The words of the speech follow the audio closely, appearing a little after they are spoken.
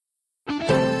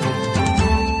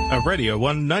Radio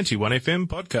 191 FM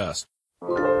podcast.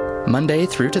 Monday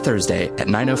through to Thursday at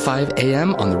 9:05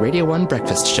 a.m. on the Radio 1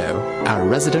 Breakfast Show, our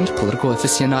resident political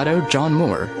aficionado John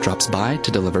Moore drops by to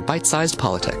deliver bite-sized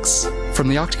politics. From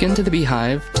the Octagon to the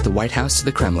Beehive, to the White House to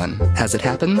the Kremlin. As it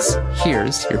happens,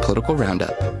 here's your political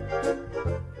roundup.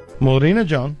 Morena,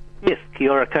 John. Yes,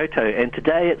 kia ora koutou, and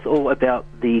today it's all about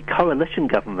the coalition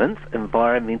government's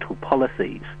environmental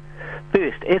policies.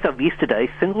 First, as of yesterday,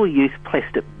 single-use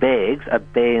plastic bags are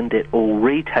banned at all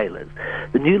retailers.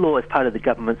 The new law is part of the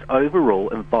government's overall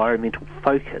environmental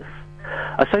focus.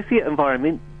 Associate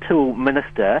Environmental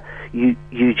Minister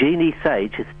Eugenie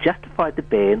Sage has justified the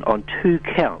ban on two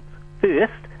counts.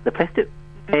 First, the plastic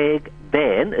bag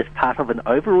ban is part of an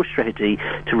overall strategy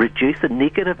to reduce the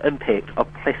negative impact of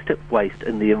plastic waste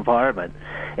in the environment.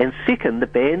 And second, the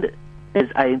ban is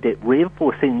aimed at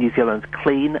reinforcing New Zealand's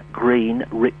clean, green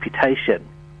reputation.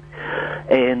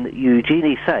 And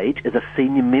Eugenie Sage is a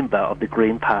senior member of the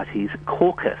Green Party's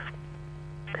caucus.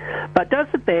 But does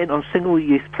the ban on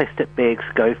single-use plastic bags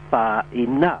go far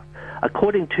enough?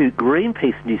 According to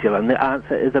Greenpeace New Zealand, the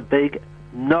answer is a big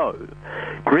no.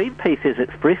 Greenpeace has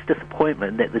expressed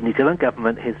disappointment that the New Zealand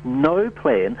government has no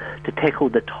plan to tackle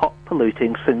the top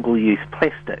polluting single-use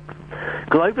plastics.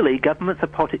 Globally, governments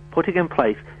are putting in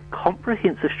place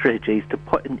comprehensive strategies to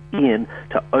put an end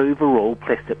to overall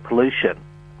plastic pollution.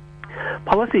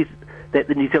 Policies that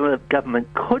the New Zealand government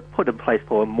could put in place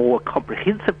for a more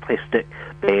comprehensive plastic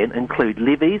ban include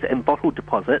levies and bottle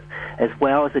deposits, as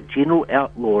well as a general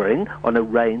outlawing on a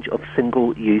range of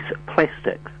single-use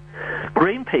plastics.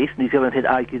 Greenpeace New Zealand had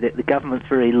argued that the government's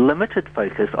very limited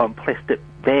focus on plastic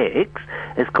bags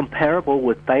is comparable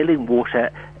with bailing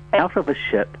water out of a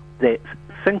ship that's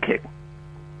sinking.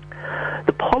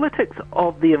 The politics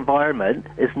of the environment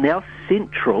is now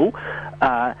central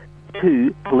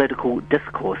to political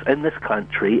discourse in this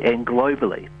country and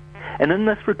globally. And in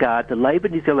this regard, the Labour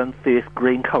New Zealand First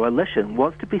Green Coalition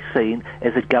wants to be seen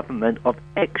as a government of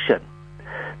action.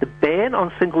 The ban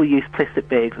on single-use plastic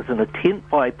bags is an attempt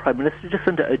by Prime Minister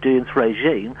Jacinda Ardern's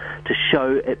regime to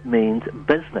show it means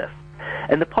business.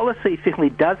 And the policy certainly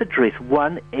does address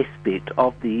one aspect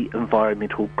of the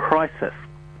environmental crisis.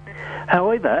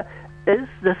 However, is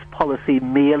this policy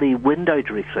merely window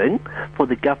dressing for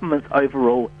the government's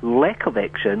overall lack of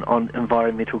action on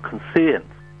environmental concerns?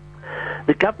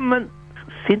 The government's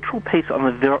central piece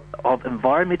of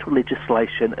environmental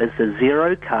legislation is the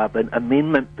Zero Carbon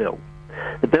Amendment Bill.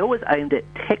 The bill is aimed at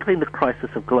tackling the crisis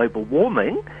of global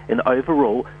warming and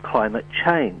overall climate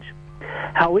change.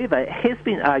 However, it has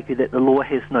been argued that the law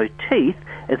has no teeth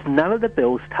as none of the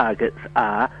bill's targets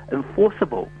are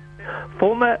enforceable.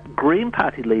 Former Green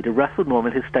Party leader Russell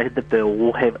Norman has stated the bill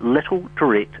will have little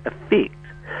direct effect.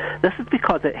 This is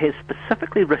because it has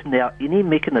specifically written out any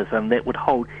mechanism that would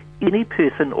hold any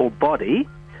person or body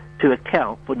to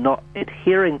account for not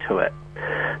adhering to it.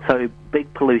 So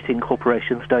big polluting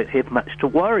corporations don't have much to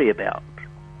worry about.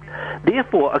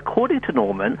 Therefore, according to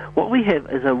Norman, what we have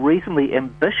is a reasonably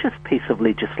ambitious piece of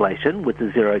legislation with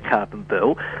the Zero Carbon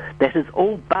Bill that is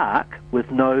all bark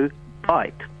with no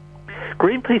bite.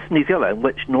 Greenpeace New Zealand,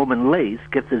 which Norman leads,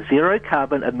 gives the Zero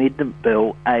Carbon Amendment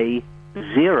Bill a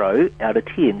 0 out of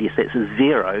 10. Yes, that's a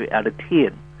 0 out of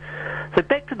 10. So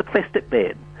back to the plastic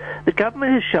ban. The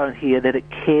government has shown here that it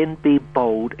can be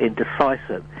bold and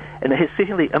decisive, and it has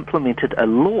certainly implemented a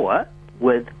law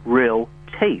with real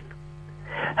teeth.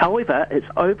 However, its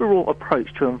overall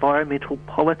approach to environmental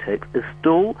politics is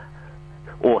still,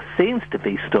 or seems to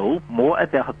be still, more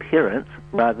about appearance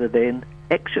rather than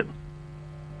action.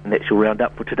 And that's your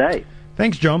roundup for today.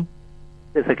 Thanks, John.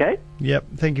 That's okay? Yep,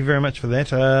 thank you very much for that.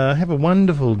 Have a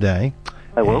wonderful day.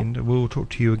 I will. And we'll talk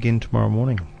to you again tomorrow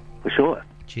morning. For sure.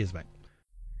 Cheers, mate.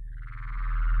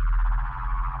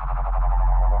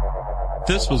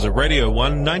 This was a Radio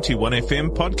 191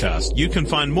 FM podcast. You can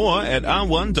find more at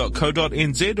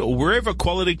r1.co.nz or wherever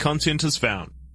quality content is found.